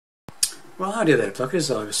Well, howdy there, pluckers.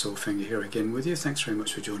 Ivor Sawfinger here again with you. Thanks very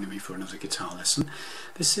much for joining me for another guitar lesson.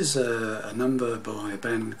 This is a number by a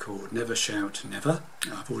band called Never Shout Never.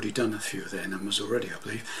 I've already done a few of their numbers already, I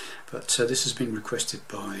believe, but this has been requested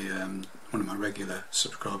by one of my regular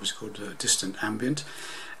subscribers called Distant Ambient,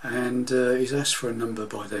 and he's asked for a number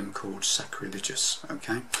by them called Sacrilegious.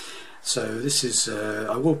 Okay, so this is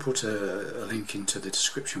I will put a link into the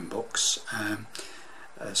description box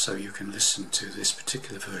so you can listen to this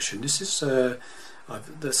particular version. This is there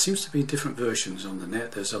seems to be different versions on the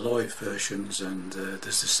net. There's a live versions and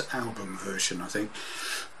there's this album version. I think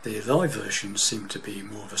the live versions seem to be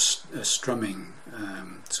more of a strumming,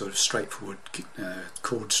 sort of straightforward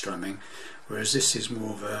chord strumming, whereas this is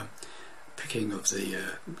more of a picking of the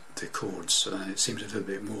chords. It seems a little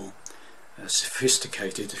bit more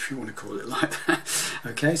sophisticated, if you want to call it like that.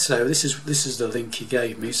 Okay, so this is the link he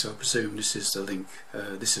gave me, so I presume this is the link,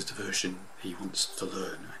 this is the version he wants to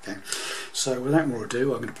learn. Okay, so without more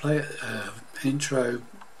ado, I'm going to play an intro,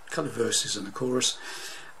 a couple of verses and a chorus,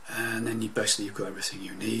 and then you've got everything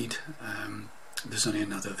you need. There's only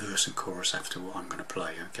another verse and chorus after what I'm going to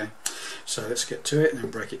play. Okay, so let's get to it and then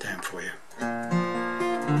break it down for you.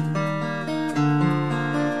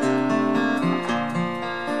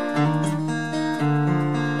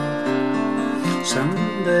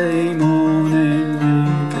 Sunday morning,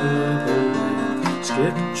 wake up early,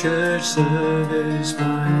 skip church service,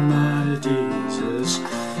 find my Jesus.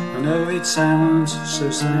 I know it sounds so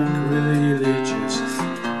sacrilegious,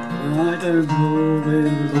 but I don't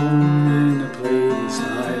belong in a place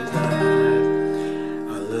like that.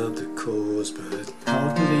 I love the cause, but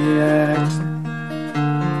not the act.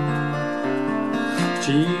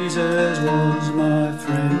 Jesus was my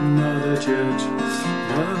friend, not the church.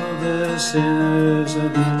 Love the sinners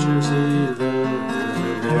as much as he loved the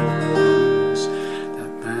little ones.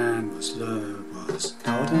 That man was love, was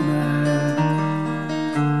not a man.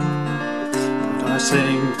 But I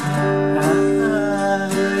sing hallelujah,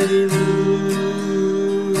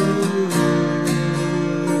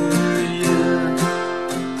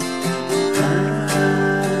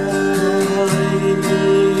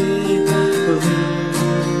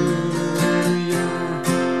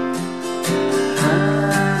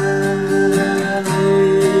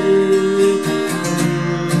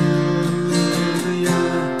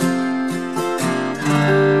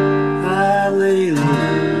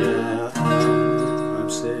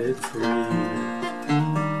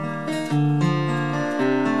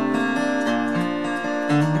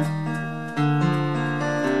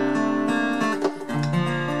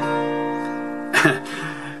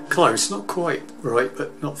 close, not quite right,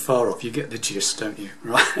 but not far off. You get the gist, don't you?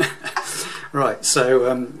 Right. Right,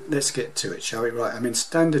 so let's get to it, shall we? Right, I'm in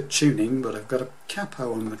standard tuning, but I've got a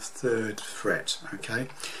capo on the 3rd fret. Okay,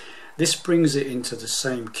 this brings it into the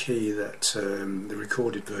same key that the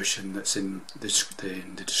recorded version that's in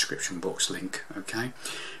the description box link. Okay,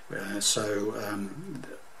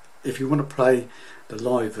 if you want to play the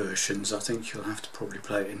live versions, I think you'll have to probably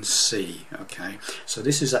play it in C. Okay, so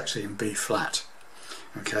this is actually in B flat.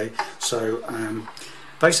 Okay, so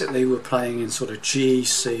basically we're playing in sort of G,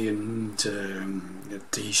 C and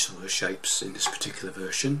D sort of shapes in this particular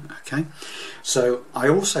version. Okay, so I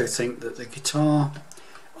also think that the guitar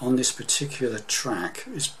on this particular track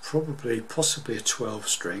is possibly a 12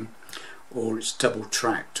 string, or it's double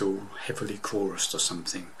tracked or heavily chorused or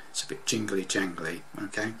something. It's a bit jingly jangly.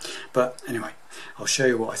 Okay, but anyway, I'll show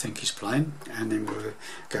you what I think he's playing and then we'll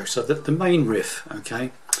go. So the main riff,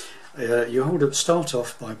 okay, you start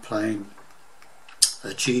off by playing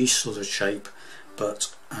a G sort of shape,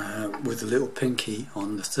 but with the little pinky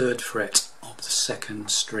on the 3rd fret of the 2nd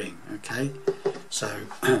string. Okay, so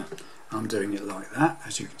I'm doing it like that,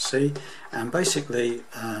 as you can see, and basically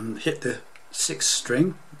hit the 6th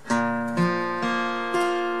string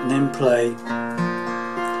and then play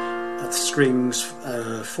strings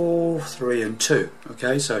 4, 3 and 2.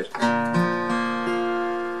 Okay, so got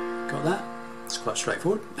that? It's quite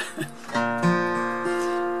straightforward.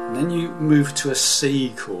 And then you move to a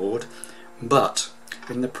C chord, but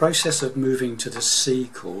in the process of moving to the C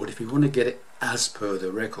chord, if you want to get it as per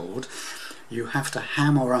the record, you have to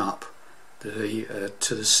hammer up to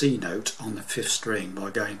the C note on the 5th string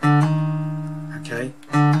by going, okay,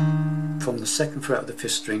 from the 2nd fret of the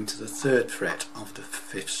 5th string to the 3rd fret of the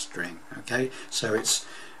 5th string. Okay, so it's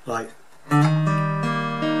like,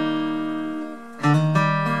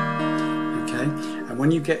 and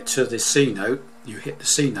when you get to the C note, you hit the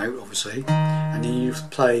C note obviously, and then you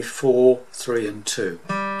play 4, 3 and 2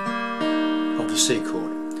 of the C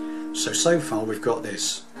chord. So far we've got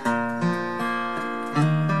this.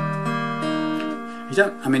 You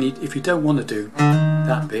don't, I mean, if you don't want to do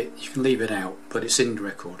that bit, you can leave it out, but it's in the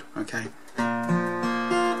record, okay?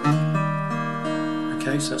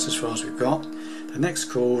 Okay, so that's as far as we've got. The next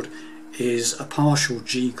chord is a partial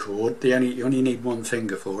G chord. You only need one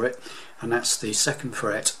finger for it, and that's the 2nd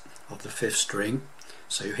fret of the 5th string.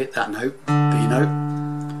 So you hit that note, B note,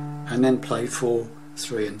 and then play 4,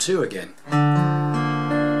 3 and 2 again.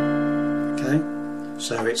 Okay,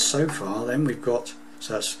 so it's so far then we've got,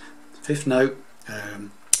 so that's 5th note,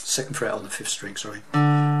 2nd fret on the 5th string, sorry,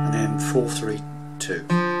 and then 4, 3, 2.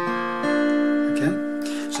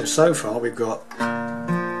 Okay, so far we've got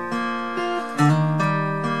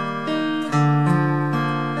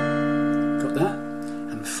that,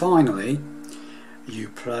 and finally you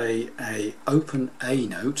play a open A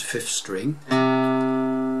note, 5th string,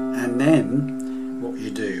 and then what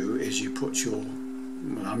you do is you put your,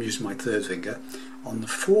 well, I'm using my 3rd finger, on the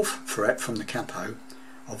 4th fret from the capo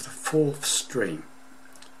of the 4th string.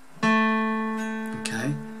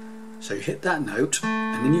 Okay, so you hit that note,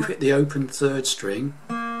 and then you hit the open 3rd string,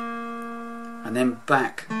 and then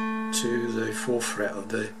back to the 4th fret of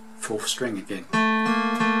the 4th string again.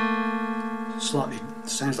 Slightly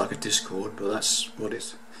sounds like a discord, but that's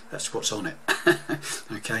what's on it.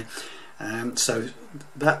 Okay, so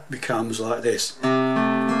that becomes like this. Okay,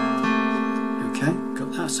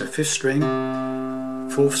 got that. So 5th string,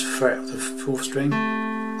 4th fret of the 4th string,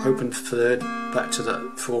 open 3rd, back to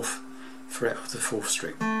the 4th fret of the 4th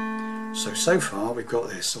string. So far we've got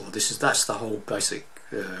this, or that's the whole basic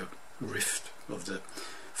riff of the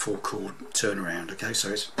 4-chord turnaround. Okay, so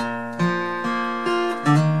it's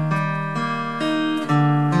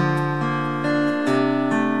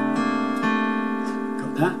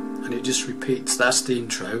it just repeats. That's the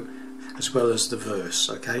intro as well as the verse.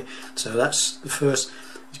 Okay, so that's the first,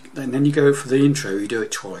 and then you go for the intro, you do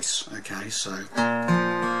it twice. Okay, so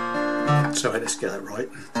sorry, let's get that right.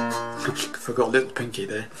 Forgot a little pinky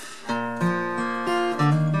there.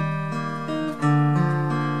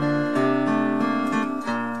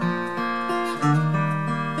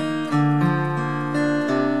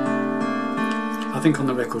 I think on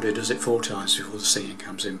the record it does it 4 times before the singing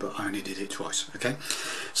comes in, but I only did it twice. Okay,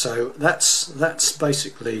 so that's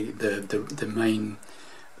basically the main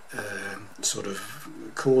sort of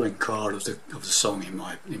calling card of the song in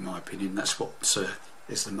my opinion. That's what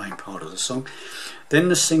is the main part of the song. Then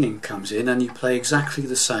the singing comes in, and you play exactly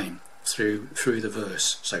the same through the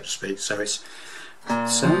verse, so to speak. So it's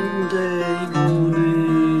Sunday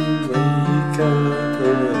morning, wake up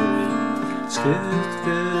early, skip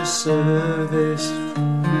the service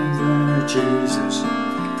for Jesus.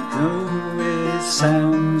 Oh, it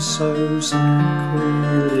sounds so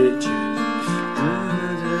sacrilegious,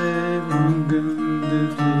 but everyone gonna be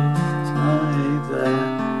like that.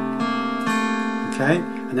 Okay,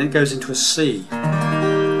 and then it goes into a C,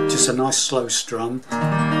 just a nice slow strum.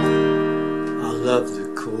 I love the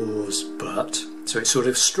chorus, but, so it sort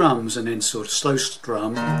of strums and then sort of slow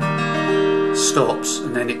strum, stops,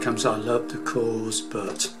 and then it comes, I love the chorus,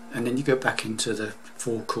 but, and then you go back into the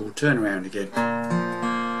 4-chord turnaround again.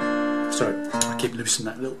 Sorry, I keep loosening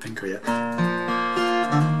that little finger here.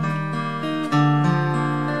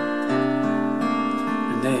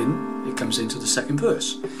 And then it comes into the 2nd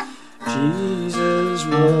verse. Jesus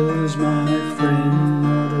was my friend,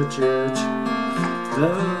 not a judge.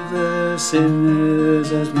 Love the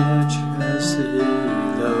sinners as much as he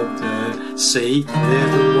loved the sea. They're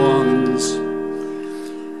the ones.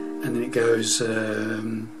 And then it goes,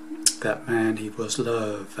 that man, he was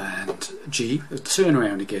love, and G, a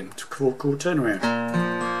turnaround again, 4-chord turnaround.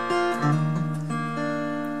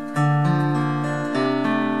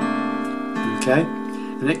 Okay,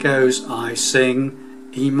 and it goes, I sing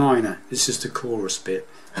E minor. This is the chorus bit.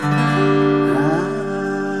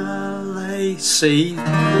 C,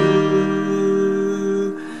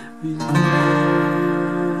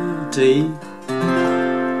 D.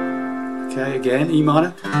 Okay, again, E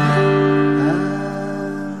minor.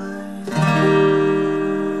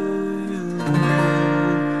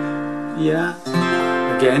 Yeah.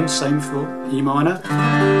 Again, same for E minor.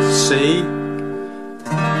 C,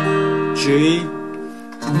 G,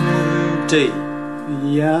 D.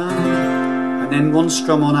 Yeah, and then one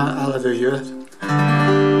strum on Hallelujah.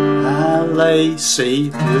 Hallelujah.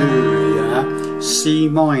 C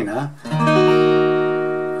minor.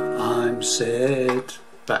 I'm set.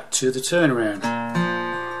 Back to the turnaround.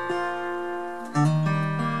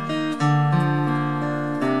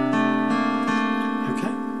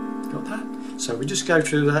 Okay, got that. So we just go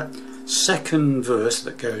through that 2nd verse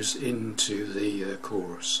that goes into the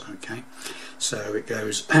chorus. Okay, so it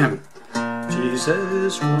goes.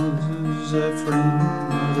 Jesus was a friend,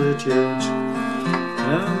 not a judge.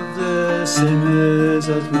 loved the sinners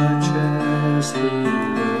as much as he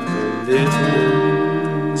loved the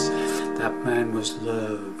little ones. That man was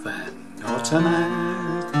love and not an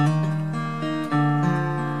act.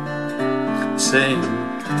 Sing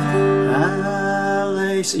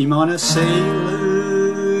E minor, C,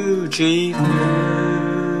 Lu, G,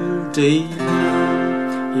 Lu, D,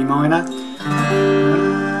 E minor,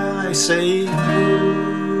 C,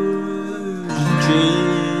 Lu, G,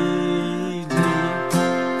 D,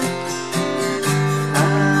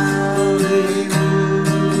 Hallelujah.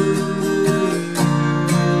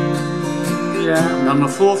 And on the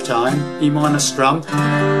fourth time, E minor strum,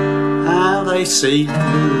 Hallelujah,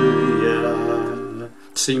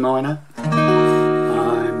 C minor,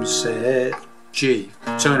 I'm set, G,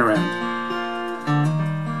 turn around.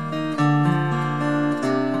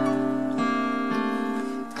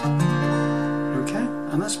 Okay,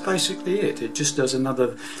 and that's basically it. It just does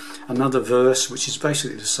another verse which is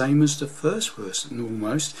basically the same as the first verse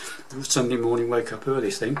almost. The Sunday morning wake up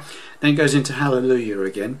early thing. Then it goes into Hallelujah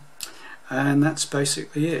again, and that's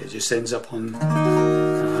basically it. It just ends up on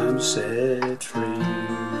I'm set free.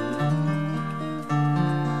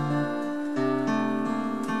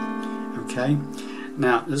 Okay,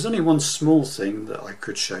 now there's only one small thing that I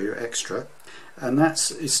could show you extra, and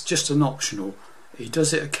it's just an optional. He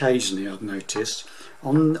does it occasionally, I've noticed,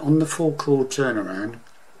 on the 4-chord turnaround.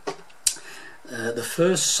 The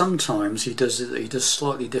first, sometimes he does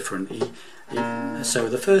slightly different. So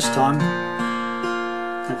the first time,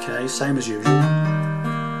 okay, same as usual.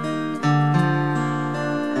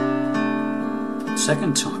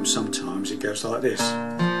 Second time, sometimes it goes like this.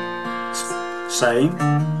 Same,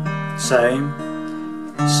 same,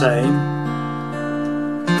 same.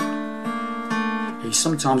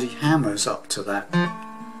 Sometimes he hammers up to that,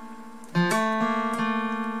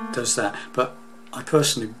 does that, but I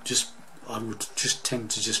personally would just tend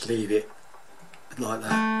to just leave it like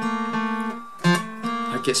that.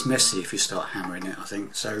 It gets messy if you start hammering it, I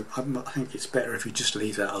think. So I think it's better if you just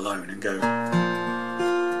leave that alone and go,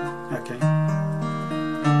 okay.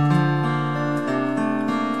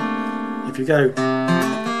 If you go,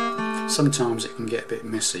 sometimes it can get a bit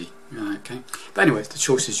messy, okay. But anyway, the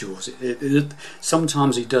choice is yours.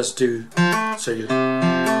 Sometimes he does do,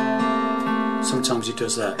 sometimes he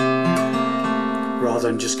does that, rather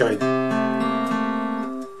than just going.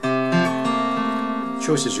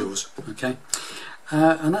 Choice is yours, okay.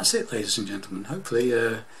 And that's it, ladies and gentlemen. Hopefully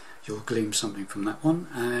you'll glean something from that one.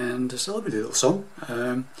 And it's a lovely little song.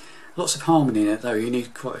 Lots of harmony in it, though. You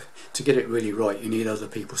need to get it really right. You need other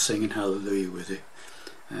people singing Hallelujah with it.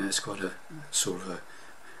 It's quite a sort of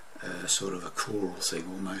a choral thing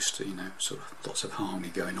almost, you know, sort of lots of harmony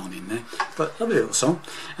going on in there. But lovely little song.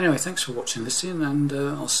 Anyway, thanks for watching, listening, and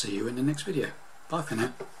I'll see you in the next video. Bye for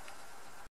now.